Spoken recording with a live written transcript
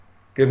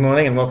Good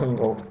morning and welcome.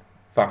 Well,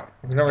 fuck.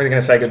 I'm not really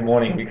going to say good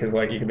morning because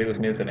like you can be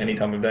listening to this at any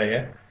time of day.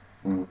 Yeah.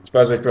 Mm, I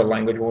suppose we put a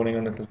language warning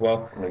on this as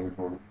well. language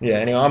one. Yeah.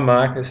 Anyway, I'm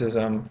Mark. This is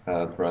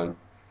It's Ryan.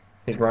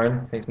 he's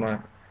Ryan. He's my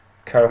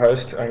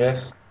co-host, I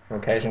guess, or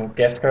occasional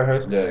guest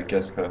co-host. Yeah,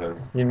 guest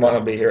co-host. You might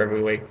not be here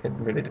every week. It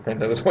really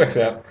depends how this works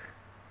out.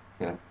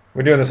 Yeah.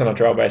 We're doing this on a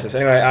trial basis.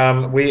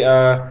 Anyway, we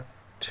are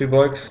two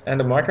blokes and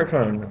a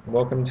microphone.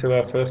 Welcome to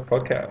our first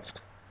podcast.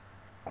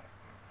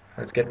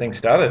 Let's get things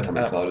started. I'm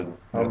excited.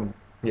 Yeah.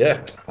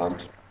 Yeah.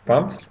 Pumped.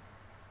 Pumped.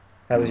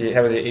 How was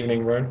your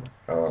evening, Ryan?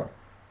 Uh,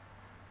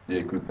 yeah,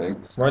 good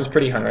thanks. Ryan's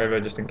pretty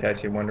hungover, just in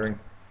case you're wondering.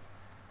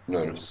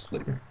 No, just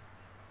sleep.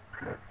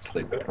 Like,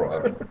 sleep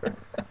deprived.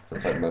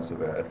 Just like most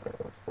of our SAS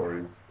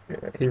stories.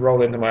 Yeah, he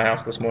rolled into my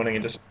house this morning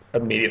and just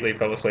immediately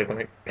fell asleep. I'm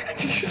like,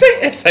 did you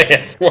say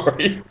SAS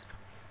Warriors?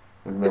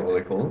 Isn't that what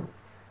they call them?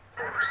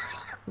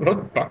 I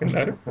don't fucking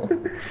know.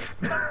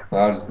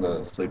 I just know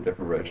that sleep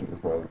deprivation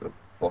is one of the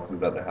boxes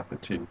that they have to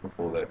tick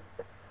before they,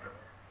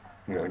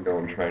 go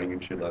on training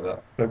and shit like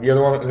that. Look, you're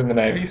the one that was in the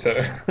Navy, so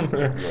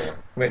Yeah,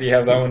 let you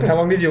have that one. How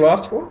long did you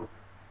last for?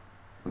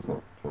 let's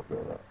not talk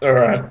about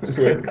Alright, that.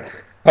 sweet.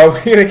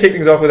 We're going to kick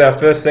things off with our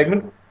first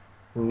segment,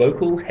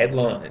 local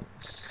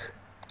headlines.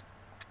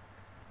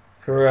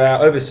 For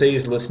our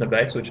overseas listener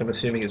base, which I'm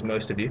assuming is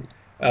most of you,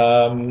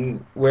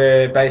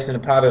 we're based in a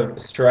part of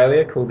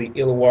Australia called the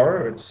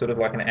Illawarra. It's sort of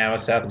like an hour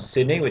south of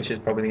Sydney, which is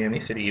probably the only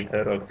city you've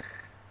heard of.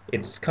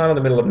 It's kind of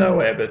the middle of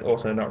nowhere, but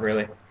also not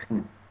really.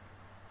 Hmm.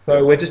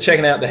 So we're just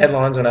checking out the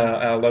headlines on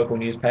our local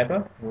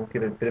newspaper. We'll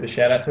give a bit of a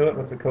shout out to it.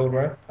 What's it called,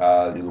 bro?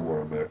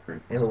 Illawarra Mercury.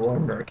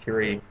 Illawarra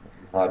Mercury.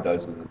 High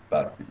doses is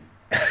bad for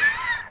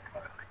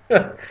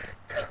you.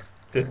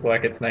 Just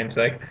like its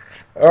namesake.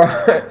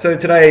 Alright, so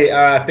today,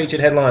 featured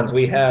headlines.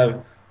 We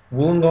have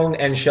Wollongong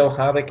and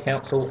Shellharbour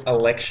Council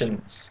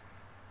elections.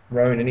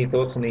 Rowan, any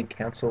thoughts on the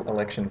council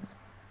elections?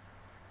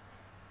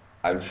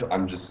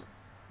 I'm just,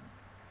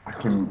 I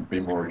couldn't be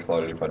more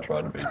excited if I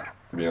tried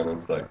to be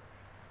honest. Like,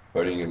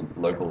 voting in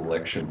local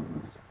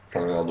elections is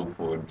something I look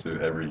forward to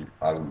every,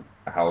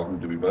 how often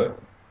do we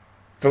vote?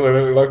 For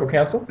the local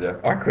council? Yeah.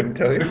 I couldn't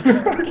tell you.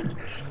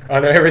 I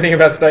know everything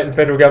about state and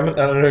federal government,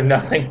 and I know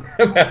nothing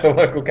about the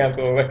local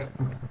council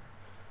elections.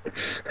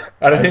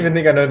 I don't even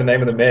think I know the name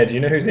of the mayor. Do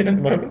you know who's in at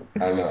the moment? I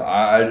don't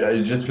know.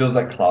 It just feels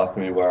like class to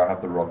me where I have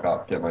to rock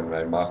up, get my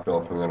name marked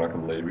off, and then I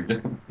can leave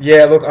again.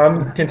 Yeah, look,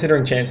 I'm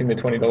considering chancing the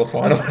 $20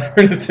 fine,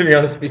 to be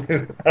honest,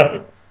 because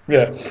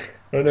yeah,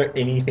 I don't know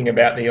anything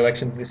about the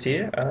elections this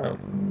year.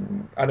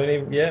 I don't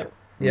even, yeah,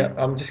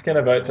 I'm just going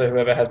to vote for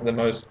whoever has the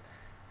most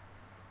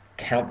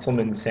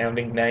councilman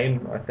sounding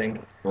name, I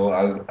think. Well,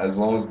 as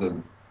long as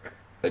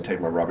they take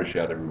my rubbish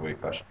out every week,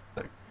 I should,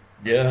 like,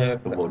 Yeah,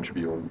 the world should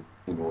be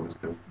in order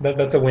still.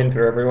 that's a win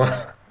for everyone.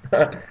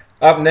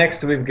 Up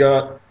next, we've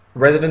got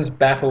residents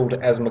baffled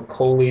as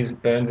Macaulay's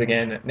burns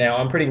again. Now,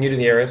 I'm pretty new to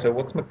the area, so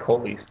what's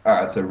Macaulay's?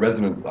 Alright, so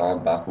residents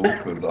aren't baffled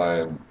because I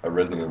am a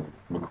resident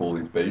of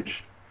Macaulay's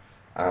Beach.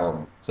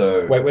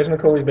 So Wait, where's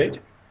Macaulay's Beach? Is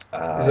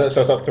uh, that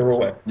so it's up Thirroul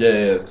Way?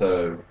 yeah,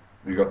 so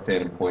we've got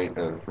Sandon Point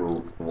and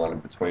Thurles, the one in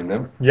between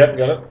them. Yep,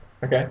 got it.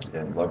 Okay.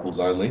 Yeah, locals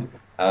only.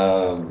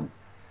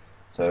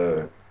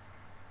 So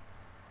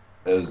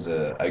there's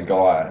a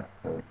guy.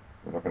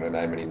 I'm not going to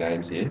name any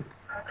names here.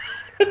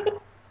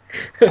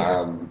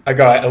 A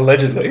guy,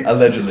 allegedly.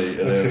 Allegedly,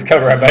 Let's just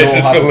cover our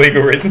bases for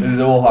legal reasons. This is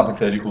all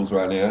hypotheticals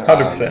right now.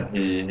 100%.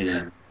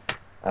 He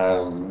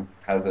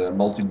has a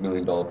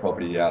multi-million-dollar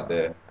property out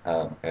there,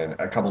 and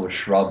a couple of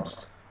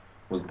shrubs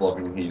was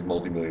blocking his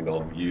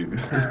multi-million-dollar view.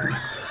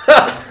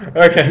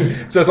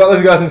 Okay, so it's like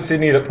those guys in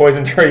Sydney that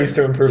poison trees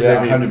to improve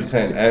Yeah, their view.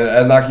 100%.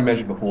 And like you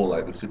mentioned before,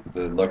 like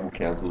the local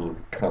council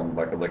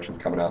like elections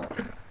coming up.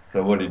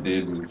 So what he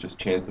did was just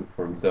chance it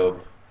for himself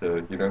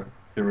to get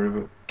rid of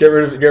it. Get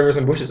rid of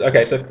some bushes.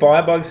 Okay, so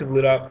firebugs have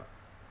lit up.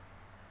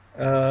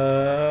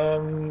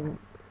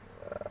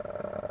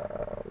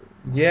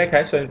 Yeah,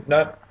 okay, so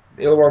no,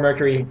 Illawarra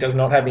Mercury does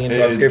not have the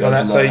inside It scoop on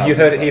that. does So not you have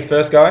heard it inside. here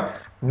first,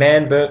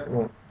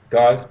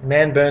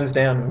 man burns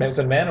down. Is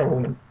it a man or a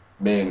woman?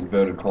 Man,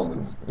 inverted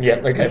commas. Yeah,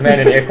 okay, man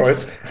in air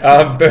quotes.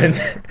 Burns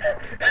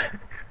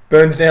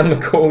burns down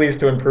Macaulay's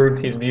to improve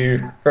his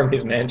view from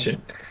his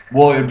mansion.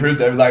 Well, it proves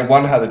like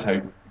one had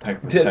to take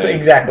So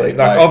exactly.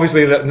 Like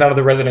obviously, none of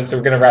the residents are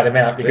going to rat him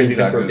out because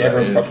Exactly, he's improved that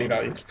everyone's is- property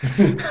values.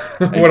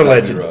 What a Exactly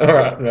legend! right. All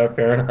right, no,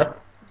 fair enough.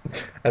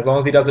 As long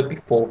as he does it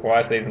before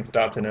fire season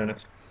starts in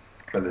earnest.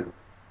 But it-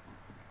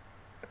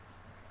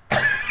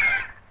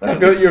 I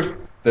feel like you're.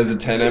 There's a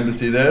 10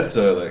 embassy there,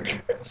 so like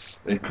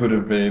it could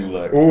have been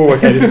like. Ooh,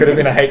 okay, this could have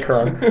been a hate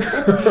crime.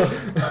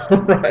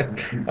 All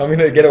right, I'm going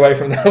to get away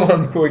from that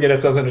one before we get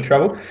ourselves into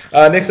trouble.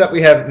 Next up,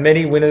 we have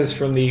many winners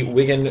from the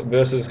Wigan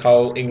versus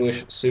Hull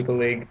English Super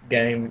League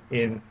game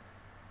in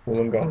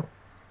Wollongong.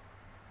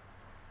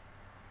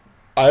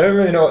 I don't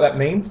really know what that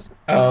means.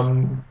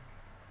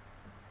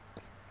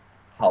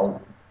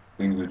 Hull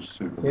English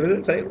Super What does League.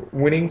 it say?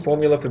 Winning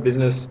formula for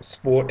business,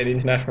 sport, and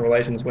international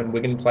relations when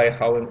Wigan play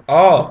Hull.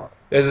 Oh,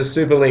 there's a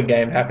Super League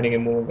game happening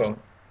in Wollongong.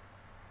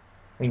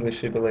 English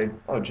Super League.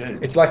 Oh, geez.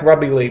 It's like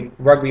rugby league,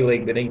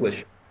 but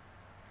English.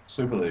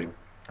 Super League.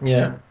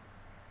 Yeah. Is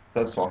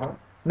that soccer?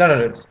 No,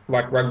 it's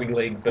like rugby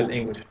league, but Cool.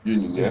 English.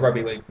 Union, It's yeah.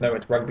 rugby league. No,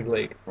 it's rugby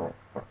league. Oh,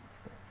 fuck.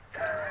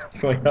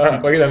 So like, all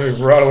right, we're gonna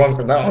move right along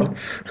from that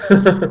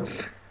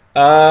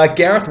one.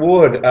 Gareth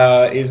Ward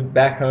is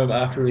back home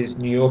after his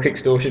New York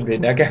extortion bid.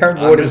 Now, Gareth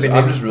Ward has been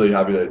I'm in just really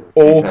happy that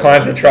all he came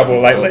kinds out of trouble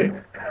safe and lately.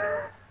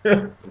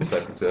 sound.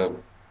 Safe and sound.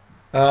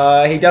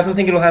 He doesn't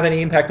think it'll have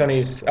any impact on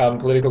his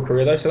political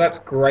career, though, so that's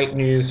great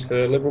news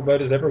for Liberal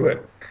voters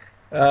everywhere.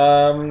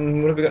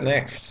 What have we got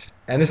next?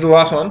 And this is the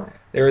last one.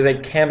 There is a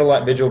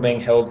candlelight vigil being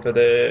held for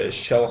the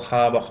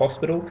Shellharbour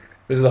Hospital.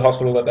 This is the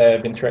hospital that they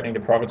have been threatening to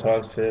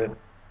privatise for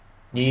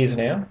years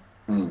now.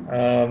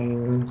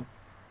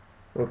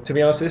 Well, to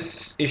be honest,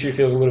 this issue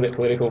feels a little bit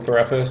political for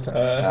our first.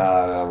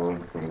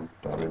 I'm going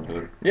to dive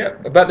into it. Yeah,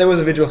 but there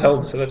was a vigil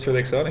held, so that's really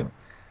exciting.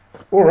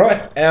 All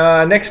right,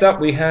 next up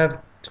we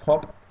have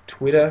top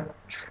Twitter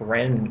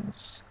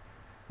trends.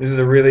 This is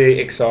a really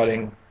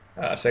exciting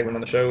segment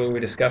on the show where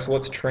we discuss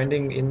what's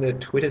trending in the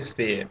Twitter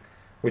sphere,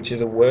 which is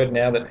a word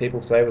now that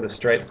people say with a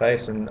straight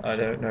face, and I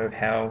don't know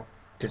how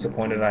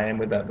disappointed I am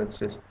with that. That's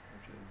just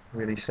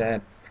really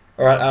sad.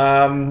 All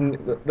right,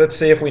 let's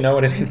see if we know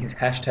what any of these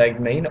hashtags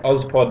mean.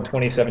 Ozpod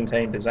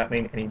 2017, does that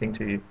mean anything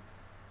to you?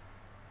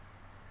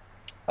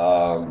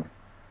 Time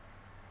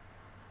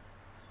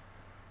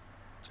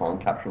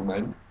capsule,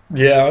 maybe.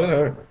 Yeah, I don't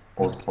know.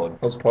 Ozpod.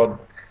 Ozpod.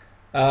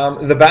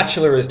 The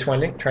Bachelor is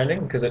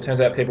trending because it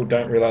turns out people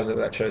don't realise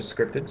that show's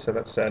scripted, so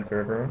that's sad for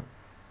everyone.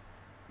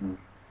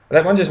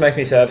 That one just makes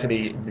me sad for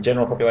the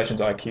general population's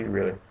IQ,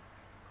 really.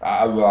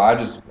 Well, I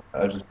just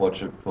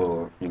watch it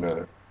for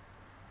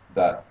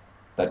that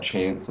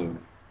chance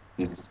of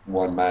this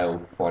one male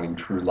finding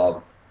true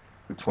love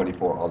with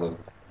 24 other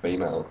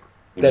females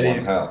in That one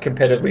is house.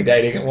 competitively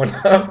dating at one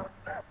time.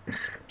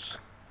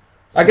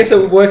 I guess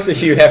it works for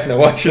Hugh Hefner.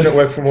 Why shouldn't it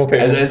work for more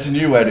people? And it's a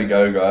new way to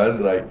go, guys.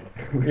 Like,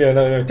 Yeah,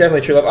 no,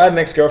 definitely true love. I had an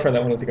ex-girlfriend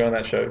that wanted to go on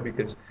that show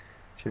because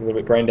she's a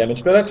little bit brain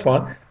damaged, but that's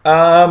fine.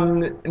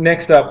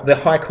 Next up, the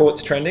High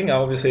Court's trending.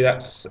 Obviously,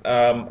 that's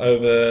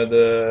over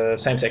the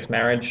same-sex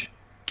marriage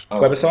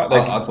website.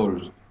 I thought it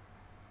was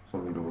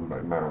something to do with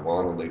like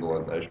marijuana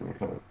legalization or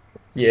something.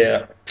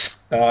 Yeah.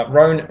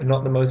 Roan,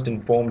 not the most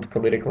informed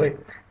politically.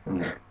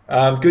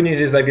 Good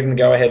news is they've given the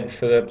go-ahead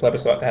for the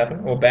plebiscite to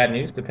happen, or bad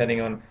news,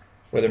 depending on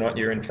whether or not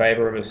you're in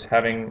favour of us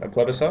having a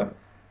plebiscite.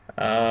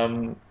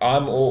 I'm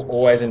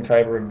always in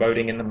favour of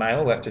voting in the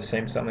mail. That just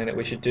seems something that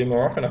we should do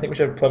more often. I think we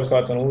should have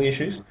plebiscites on all the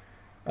issues.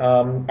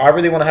 I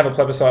really want to have a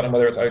plebiscite on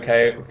whether it's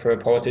okay for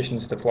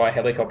politicians to fly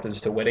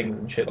helicopters to weddings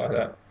and shit like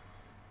that.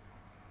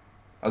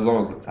 As long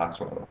as it's tax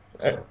write-off.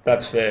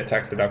 That's fair,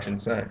 tax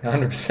deductions, no,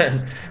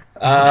 100%.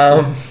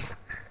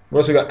 We've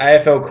also got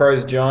AFL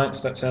Crows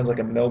Giants. That sounds like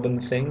a Melbourne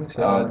thing.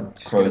 So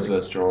Crows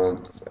versus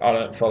Giants. I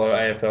don't follow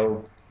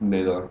AFL.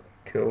 Neither.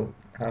 Cool.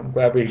 I'm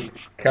glad we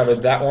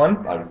covered that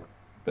one. I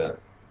bet.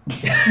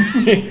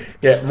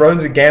 Yeah,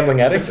 Roan's a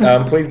gambling addict.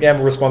 Please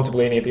gamble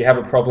responsibly, and if you have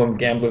a problem,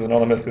 Gamblers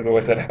Anonymous is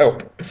always there to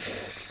help.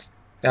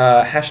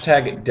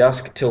 Hashtag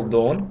Dusk Till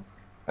Dawn.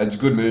 It's a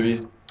good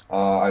movie.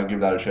 I'd give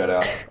that a shout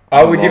out.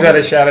 I would give that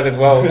a shout out as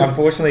well.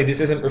 Unfortunately, this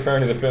isn't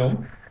referring to the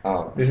film.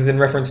 Oh. This is in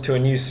reference to a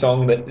new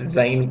song that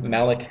Zayn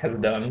Malik has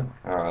done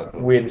Alright.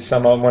 with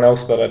someone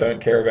else that I don't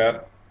care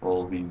about.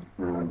 Well, he's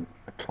ruined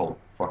a cult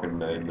fucking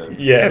name then.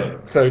 Yeah,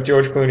 so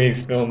George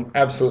Clooney's film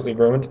absolutely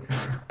ruined.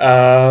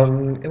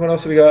 What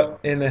else have we got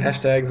in the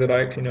hashtags that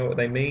I actually know what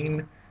they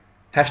mean?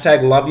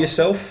 Hashtag love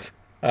yourself.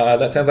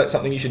 That sounds like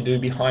something you should do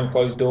behind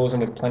closed doors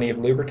and with plenty of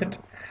lubricant.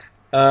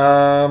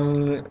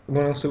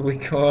 What else have we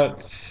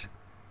got?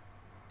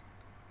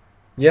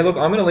 Yeah, look,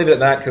 I'm going to leave it at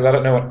that because I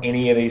don't know what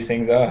any of these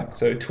things are.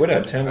 So Twitter,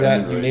 it turns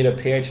out you need a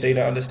PhD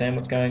to understand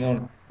what's going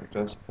on.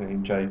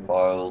 Josephine J.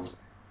 Files.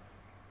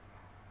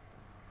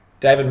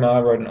 David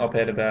Marr wrote an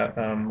op-ed about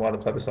why the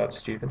plebiscite's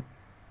stupid.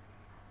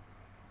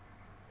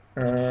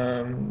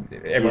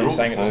 Everyone's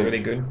saying it was really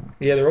good.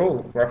 Yeah, they're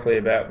all roughly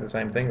about the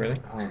same thing, really.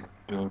 Oh,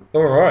 God.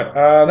 All right,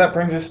 that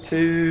brings us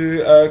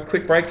to a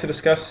quick break to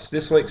discuss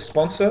this week's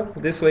sponsor.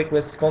 This week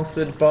we're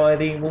sponsored by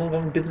the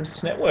Wollongong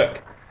Business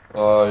Network.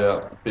 Oh,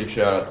 yeah. Big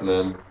shout out to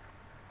them.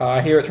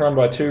 Here it's run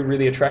by two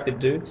really attractive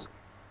dudes.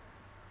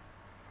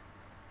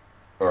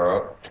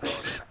 Alright.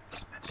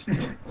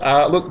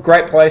 Look,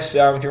 great place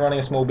if you're running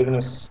a small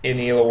business in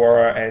the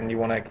Illawarra and you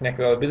want to connect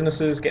with other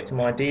businesses, get some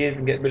ideas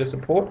and get a bit of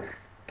support,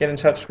 get in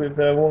touch with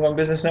the Wollongong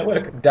Business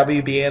Network,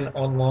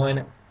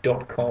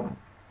 wbnonline.com.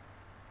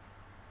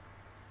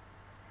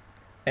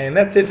 And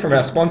that's it from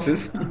our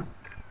sponsors.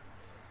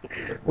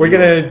 We're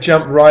going to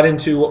jump right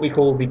into what we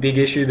call the big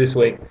issue this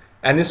week.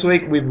 And this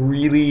week we've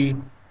really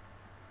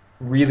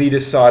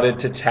decided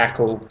to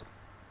tackle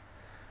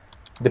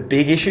the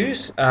big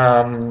issues.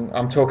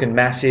 I'm talking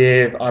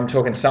massive. I'm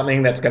talking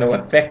something that's going to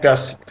affect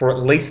us for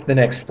at least the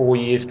next 4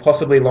 years,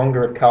 possibly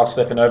longer if Karl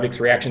Stefanovic's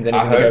reaction's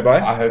anything to go by.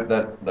 I hope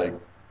that the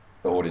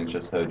audience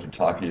just heard you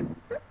type in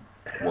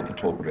what to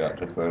talk about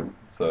just then.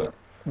 So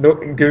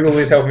Look, Google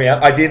is helping me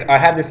out. I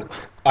had this.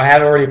 I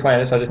had already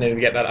planned this. I just needed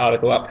to get that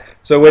article up.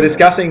 So we're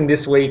discussing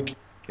this week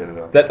Get it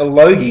up. that the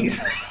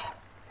Logies.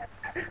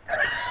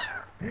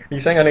 You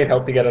saying I need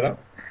help to get it up?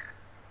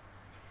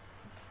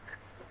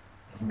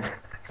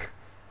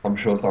 I'm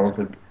sure someone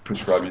could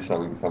prescribe you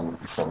something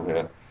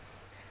here.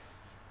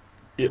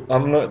 Yeah,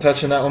 I'm not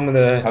touching that one with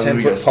a How do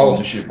we get 10-foot pole.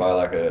 sponsorship by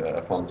like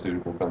a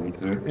pharmaceutical company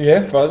too? Yeah,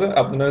 Pfizer,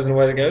 up the nose and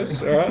away it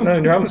goes. All right, no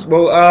dramas.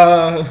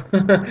 Well,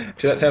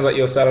 gee, that sounds like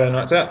your Saturday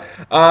nights out.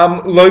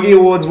 Logie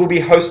Awards will be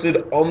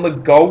hosted on the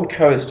Gold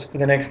Coast for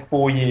the next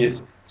 4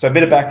 years. So a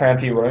bit of background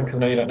for you, Rome, because I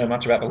know you don't know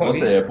much about the What's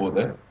the Logies. airport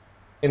there?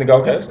 In the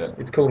Gold Coast? Yeah.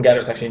 It's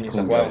Coolangatta. It's actually in New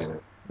South Coolangatta, Wales.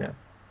 yeah. Yeah.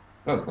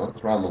 No, it's not.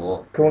 It's around the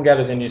lot.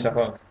 Coolangatta's in New South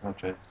Wales. Oh,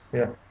 jeez.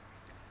 Yeah.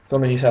 It's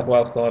on the New South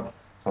Wales side.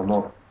 So I'm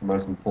not the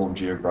most informed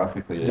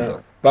geographically No.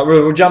 either. But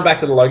we'll jump back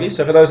to the Logies.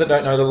 So for those that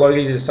don't know, the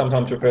Logies is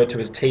sometimes referred to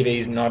as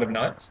TV's Night of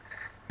Nights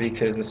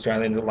because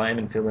Australians are lame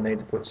and feel the need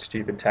to put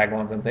stupid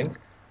taglines on things.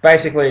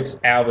 Basically, it's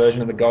our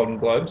version of the Golden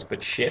Globes,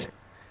 but shit.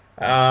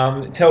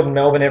 It's held in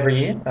Melbourne every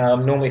year,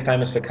 normally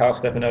famous for Carl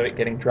Stefanovic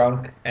getting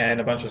drunk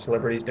and a bunch of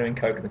celebrities doing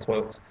coke in the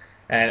toilets.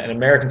 And an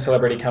American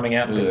celebrity coming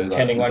out and Yeah,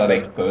 pretending is like that they...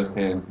 a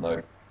first-hand,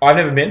 like... I've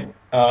never been.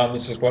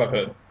 This is what I've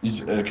heard.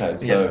 Okay,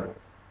 so...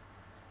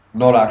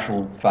 Not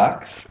actual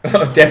facts.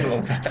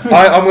 Definitely.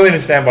 I'm willing to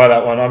stand by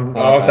that one.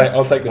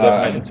 I'll take the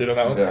defamation suit on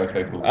that one. Yeah,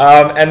 okay, cool.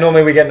 And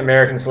normally we get an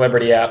American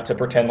celebrity out to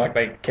pretend like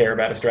they care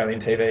about Australian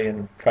TV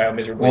and fail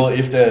miserably. Well,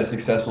 if they're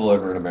successful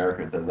over in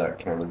America, does that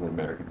count as an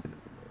American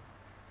citizen?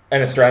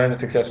 An Australian that's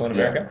successful in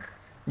Yeah. America?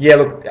 Yeah,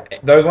 look,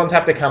 those ones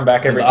have to come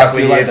back every 'Cause I couple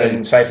of feel like years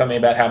and say something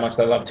about how much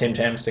they love Tim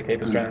Tams to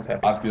keep Australians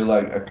happy. I feel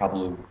like a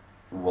couple of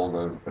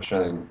well-known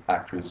Australian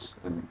actors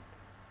and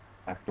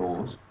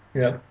actors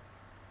Yeah,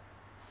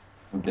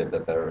 forget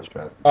that they're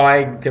Australian.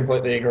 I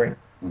completely agree.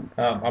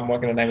 Mm. I'm not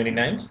going to name any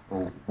names.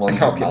 Well,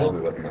 one's I'll from get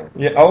Malibu at the moment.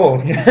 Yeah.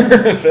 Oh,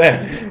 yeah,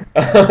 fair.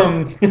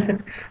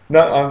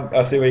 No,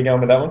 I see where you're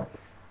going with that one.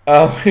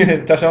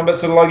 Touch on, but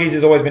so the Logies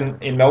has always been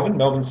in Melbourne.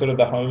 Melbourne's sort of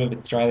the home of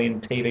Australian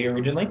TV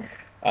originally,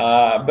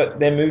 but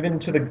they're moving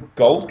to the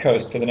Gold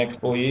Coast for the next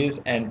 4 years,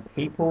 and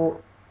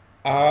people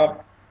are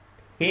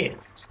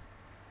pissed.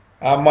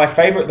 My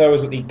favourite though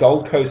is that the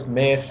Gold Coast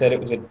mayor said it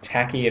was a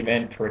tacky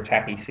event for a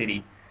tacky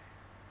city.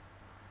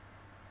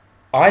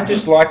 I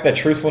just like the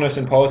truthfulness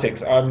in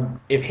politics.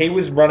 If he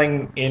was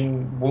running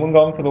in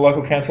Wollongong for the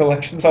local council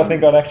elections, I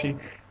think I'd actually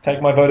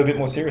take my vote a bit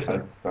more I seriously.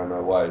 don't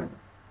know why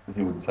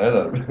he would say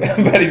that.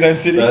 About his own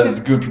city. There's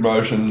good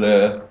promotions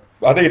there.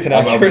 I think it's an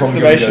I'm accurate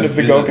probably gonna summation go of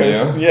the Gold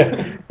visit Coast. now.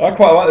 Yeah, I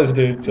quite like this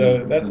dude. So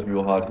This that's is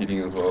real hard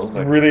hitting as well.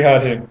 Like, really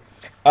hard hitting.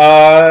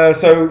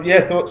 So yeah,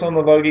 thoughts on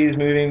the Logies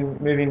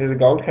moving to the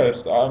Gold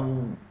Coast?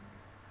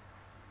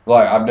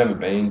 like I've never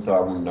been, so I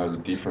wouldn't know the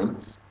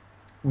difference.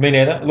 Me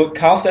neither. Look,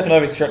 Carl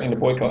Stefanovic's threatening to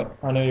boycott.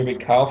 I know you're a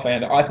big Carl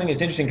fan. I think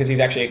it's interesting because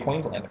he's actually a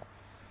Queenslander.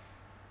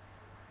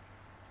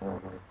 I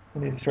don't know.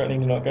 And he's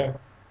threatening to not go.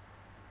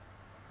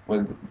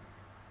 When,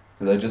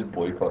 do they just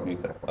boycott New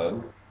South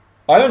Wales?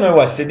 I don't know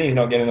why Sydney's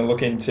not getting a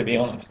look in, to be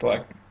honest.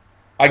 Like,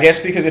 I guess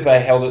because if they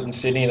held it in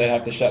Sydney, they'd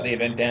have to shut the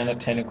event down at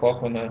 10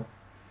 o'clock when the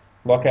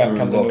lockout True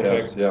comes into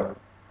lockouts, effect. yeah.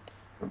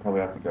 We'll probably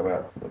have to go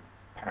out to the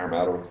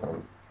Parramatta or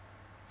something.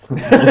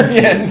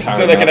 Yeah,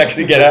 so they can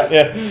actually get out.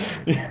 Yeah,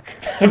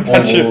 a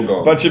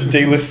Wollongong. bunch of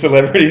D-list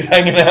celebrities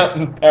hanging out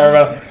in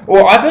Parramatta.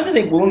 Well, I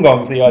personally think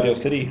Wollongong's the ideal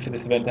city for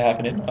this event to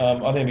happen in. I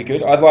think it'd be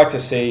good. I'd like to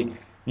see,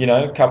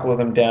 a couple of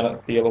them down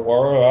at the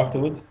Illawarra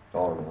afterwards.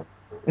 Oh,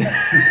 no.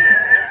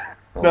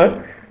 No,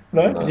 no.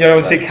 No, You don't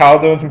want to see Carl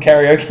doing some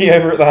karaoke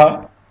over at the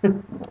Hut?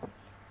 No.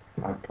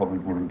 I probably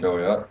wouldn't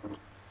go out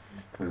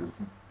because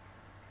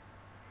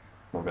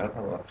not about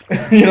that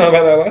life. You know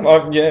about that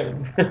life?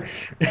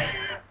 Yeah.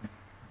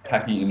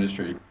 Tacky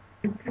industry.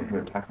 I'm to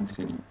a tacky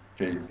city.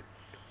 Jeez.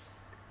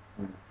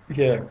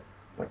 Yeah.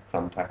 Like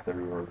thumbtacks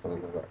everywhere or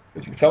something like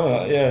that. Something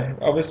like that, yeah.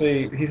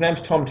 Obviously, his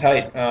name's Tom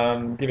Tate.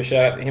 Give a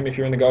shout out to him if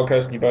you're in the Gold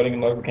Coast and you're voting in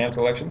local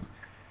council elections.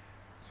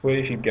 That's where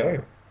you should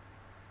go.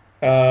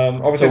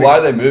 Obviously, So why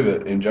did they move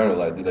it in general?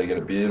 Like, did they get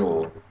a bid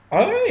or? I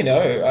don't really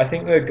know. I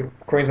think the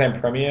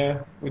Queensland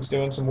Premier was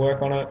doing some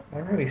work on it. I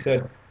really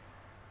said,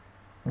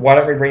 "Why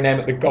don't we rename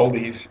it the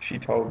Goldies?" She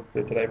told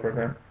the Today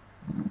program.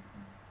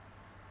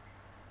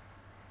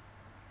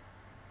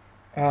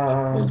 It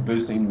was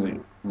boosting the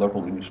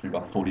local industry by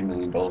 $40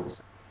 million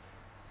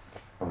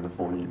over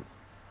 4 years.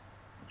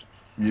 Which is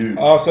huge.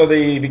 So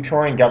the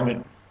Victorian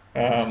government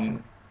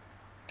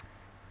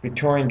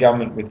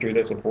withdrew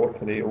their support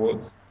for the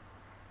awards.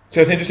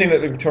 So it's interesting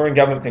that the Victorian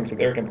government thinks that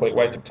they're a complete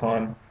waste of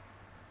time,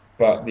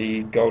 but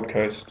the Gold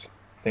Coast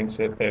thinks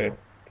that they're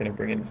going to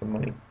bring in some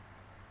money.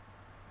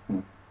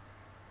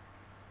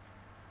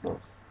 Nice.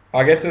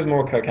 I guess there's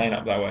more cocaine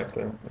up that way,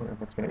 so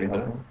that's going to be Is that?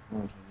 helpful.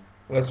 Oh,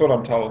 That's what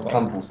I'm told.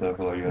 come full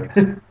circle, I guess.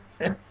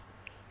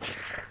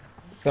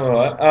 Something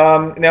like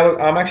that. Now, look,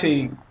 I'm not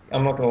going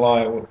to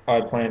lie, I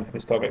planned for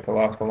this topic to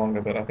last for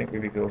longer, but I think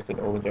we've exhausted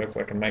all the jokes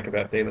I can make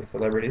about D-list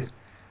celebrities.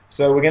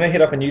 So we're going to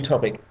hit up a new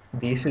topic.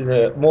 This is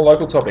a more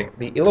local topic.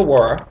 The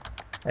Illawarra,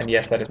 and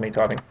yes, that is me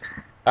typing,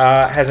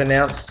 has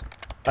announced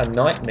a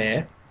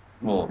nightmare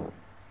Well,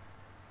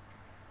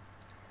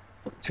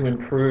 to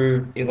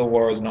improve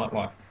Illawarra's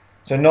nightlife.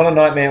 So not a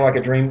nightmare like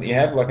a dream that you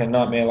have, like a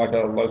nightmare like a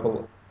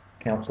local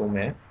council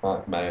mayor.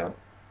 mayor,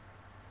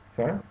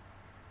 Sorry?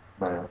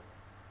 mayor,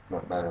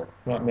 not mayor.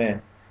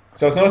 Nightmare.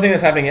 So it's not a thing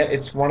that's happening yet.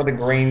 It's one of the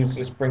Greens.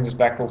 This brings us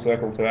back full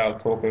circle to our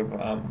talk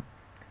of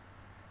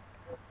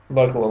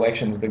local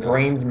elections. The Yeah.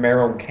 Greens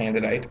mayoral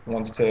candidate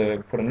wants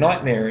to put a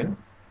nightmare in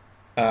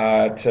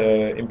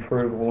to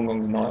improve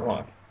Wollongong's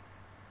nightlife.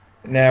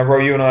 Now, Ro,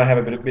 you and I have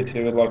a bit to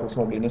do with local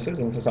small businesses,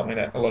 and this is something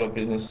that a lot of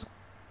business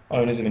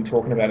owners have been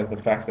talking about, is the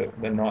fact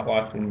that the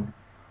nightlife in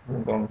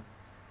Wollongong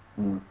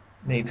Mm.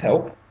 needs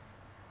help,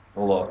 A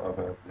lot of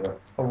it, yeah.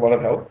 a lot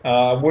of help.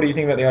 What do you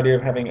think about the idea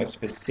of having a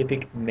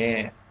specific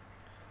mayor?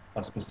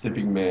 A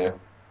specific mayor.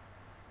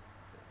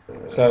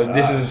 So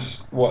this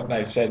is what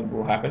they've said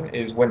will happen: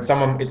 is when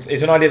someone, it's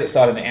an idea that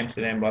started in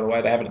Amsterdam, by the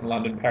way. They have it in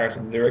London, Paris,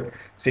 and Zurich,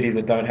 cities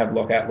that don't have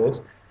lockout laws.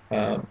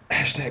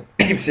 Hashtag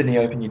keep Sydney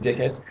open, you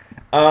dickheads.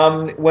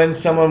 When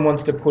someone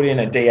wants to put in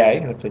a DA,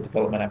 that's a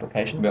development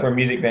application, Yeah. for a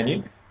music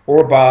venue,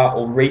 or a bar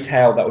or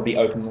retail that would be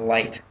open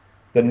late,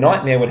 the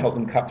nightmare would help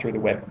them cut through the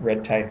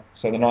red tape.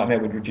 So the nightmare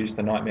would reduce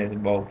the nightmares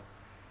involved.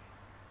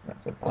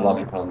 That's a I pun. love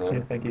your pun there. Yeah,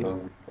 thank you. That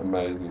was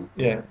amazing.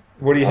 Yeah.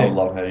 What do you I think?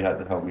 love how you had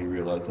to help me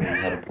realise that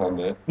you had a pun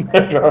there.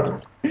 No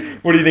dramas.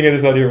 What do you think of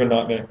this idea of a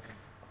nightmare?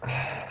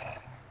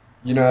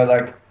 You know,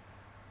 like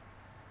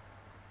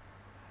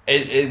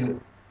it is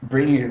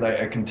bringing like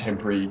a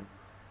contemporary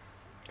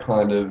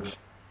kind of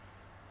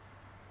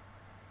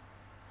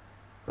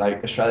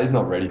like Australia's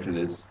not ready for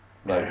this.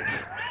 Like,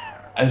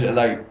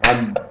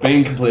 I'm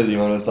being completely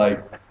honest.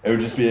 Like, it would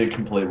just be a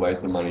complete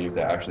waste of money if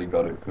they actually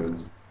got it,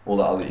 because all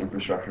the other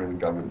infrastructure in the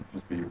government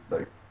would just be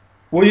like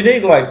Well, you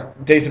need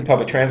like decent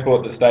public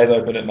transport that stays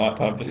open at night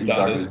time for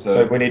exactly. starters. So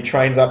So we need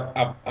trains up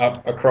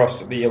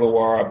across the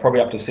Illawarra, probably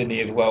up to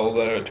Sydney as well,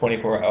 that are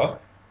 24 hour.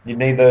 You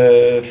need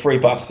the free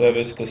bus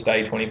service to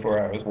stay 24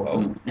 hour as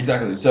well.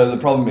 exactly. So the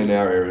problem in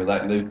our area,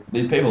 like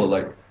these people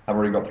like have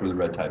already got through the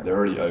red tape. They're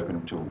already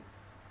open till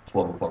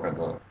 12 o'clock at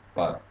night.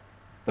 But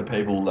the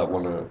people that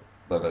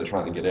they're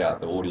trying to get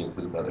out, the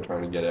audiences that they're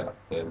trying to get out,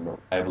 they're not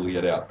able to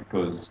get out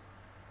because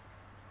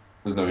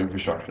there's no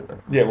infrastructure there.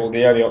 Yeah, well,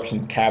 the only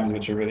option's cabs,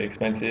 which are really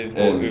expensive,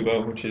 or And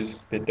Uber, which is a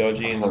bit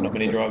dodgy and there's not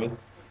many 100%. drivers.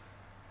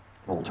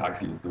 All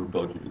taxis, they're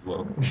dodgy as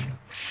well.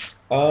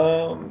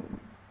 Um,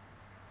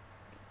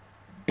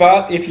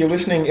 but if you're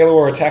listening,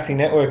 Illawarra Taxi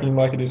Network, and you'd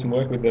like to do some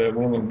work with the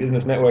Wollongong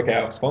Business Network,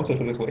 our sponsor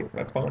for this week,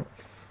 that's fine.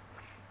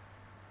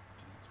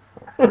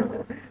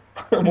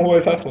 I'm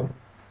always hustling.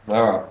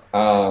 Alright.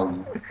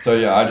 So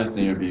yeah, I just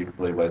think it'd be a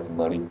complete waste of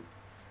money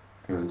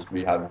because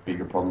we have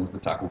bigger problems to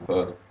tackle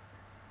first.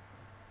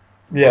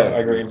 Yeah, I Besides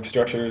agree. this.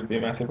 Infrastructure would be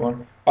a massive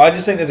one. I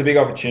just think there's a big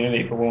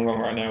opportunity for Wollongong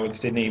right now, with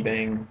Sydney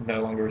being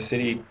no longer a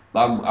city.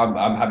 I'm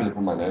happy to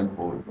put my name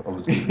forward,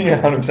 obviously. Yeah,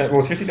 100%. Well,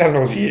 it's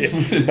 $50,000 a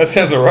year. That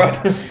sounds alright.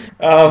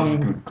 It's a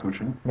good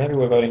cushion. Maybe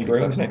we're voting Good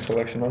Greens bet. next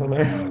election. I don't know.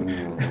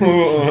 Mm.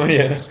 Oh,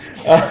 yeah.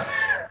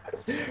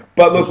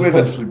 But look, with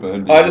Especially it,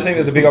 burned I in. just think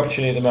there's a big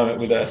opportunity at the moment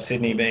with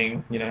Sydney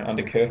being,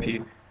 under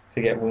curfew,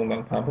 to get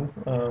Wollongong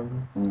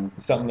pumping.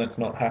 Something that's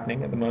not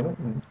happening at the moment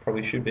and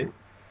probably should be.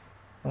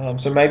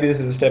 So maybe this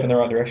is a step in the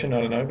right direction.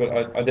 I don't know, but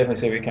I definitely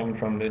see where you're coming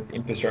from. The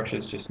infrastructure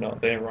is just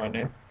not there right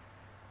now.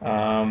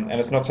 And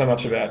it's not so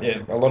much about,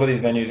 a lot of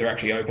these venues are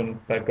actually open.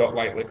 They've got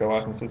late liquor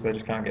licenses. They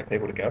just can't get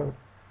people to go.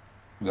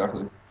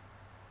 Exactly.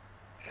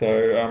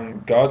 So,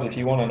 guys, if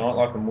you want a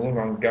nightlife in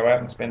Wollongong, go out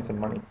and spend some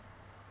money.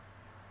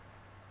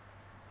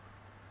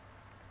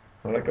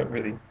 Well, that got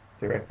really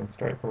direct and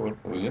straightforward.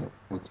 Well, yeah,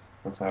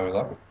 that's how we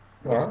like it.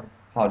 All right.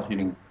 Hard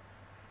hitting.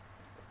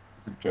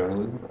 Is it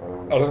journalism?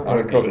 I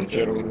don't call think this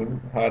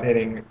journalism.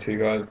 Hard-hitting two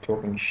guys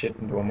talking shit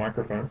into a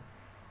microphone.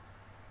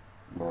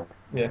 Nice.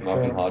 Yeah,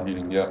 Nice fair and hard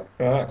hitting, yeah.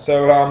 Right.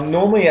 So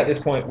normally at this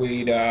point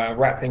we'd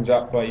wrap things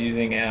up by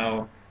using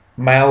our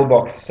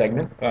mailbox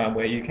segment,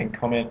 where you can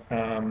comment.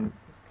 There's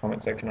a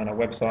comment section on our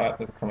website.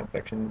 There's comment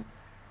sections,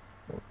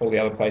 all the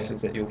other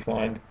places that you'll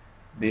find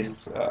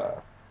this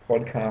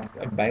podcast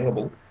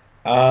available.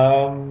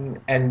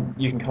 And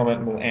you can comment,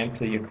 and we'll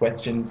answer your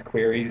questions,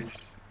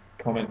 queries,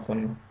 comments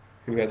on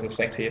who has a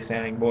sexier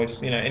sounding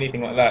voice,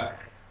 anything like that.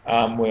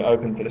 We're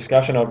open for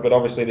discussion of, but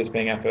obviously this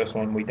being our first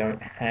one, we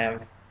don't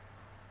have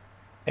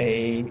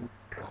a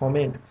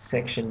comment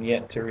section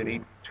yet to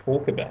really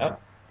talk about.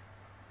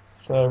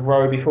 So,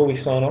 Ro, before we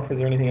sign off, is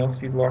there anything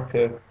else you'd like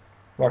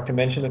to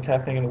mention that's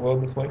happening in the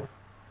world this week?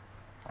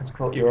 Let's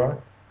call it your eye.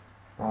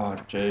 Oh,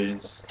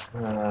 jeez.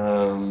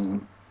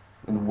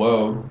 In the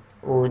world,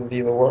 Or in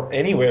the world,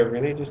 anywhere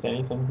really, just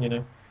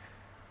anything.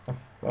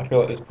 I feel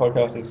like this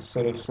podcast is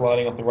sort of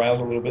sliding off the rails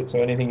a little bit,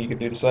 so anything you could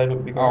do to save it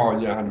would be great. oh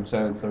yeah,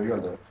 100%. So we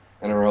got the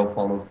NRL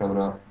finals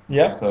coming up.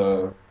 Yeah.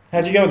 So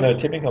How'd you go in the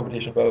tipping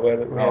competition, by the way?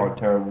 That we had?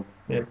 terrible.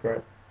 Yeah, great.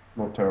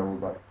 Not terrible,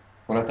 but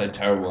when I say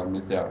terrible, I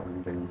miss out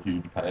on getting a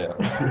huge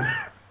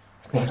payout.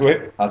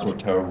 Sweet. That's what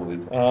terrible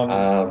is.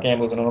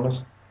 Gamblers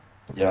Anonymous.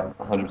 Yeah,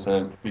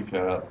 100%. Big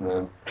shout out to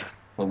them.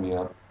 fill me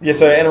up. Yeah,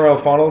 so NRL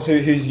finals, who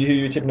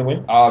you tipping to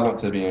win? Not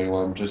to be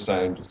anyone. Just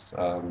saying. Just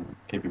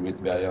keep your wits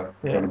about you.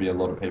 Yeah. Going to be a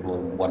lot of people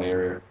in one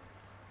area,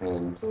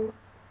 and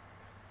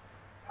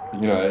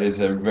it's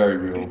a very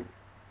real.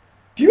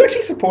 Do you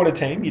actually support a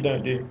team? You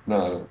don't, do you? No,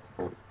 I don't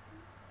support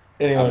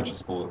Anyway, amateur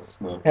sports.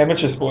 No.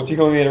 amateur sports. You're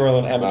calling the NRL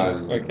an amateur No,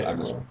 sport. it's Okay.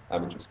 amateur, Well.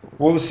 amateur sports.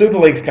 Well, the Super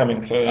League's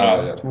coming, so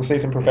Yeah. we'll see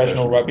some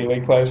professional rugby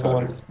league players for Okay.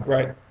 once.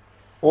 Great.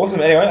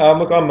 Awesome. Anyway,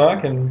 look, I'm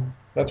Mark, and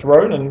that's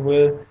Roan, and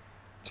we're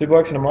two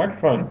blokes in a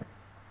microphone.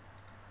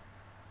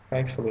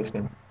 Thanks for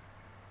listening.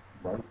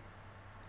 Right.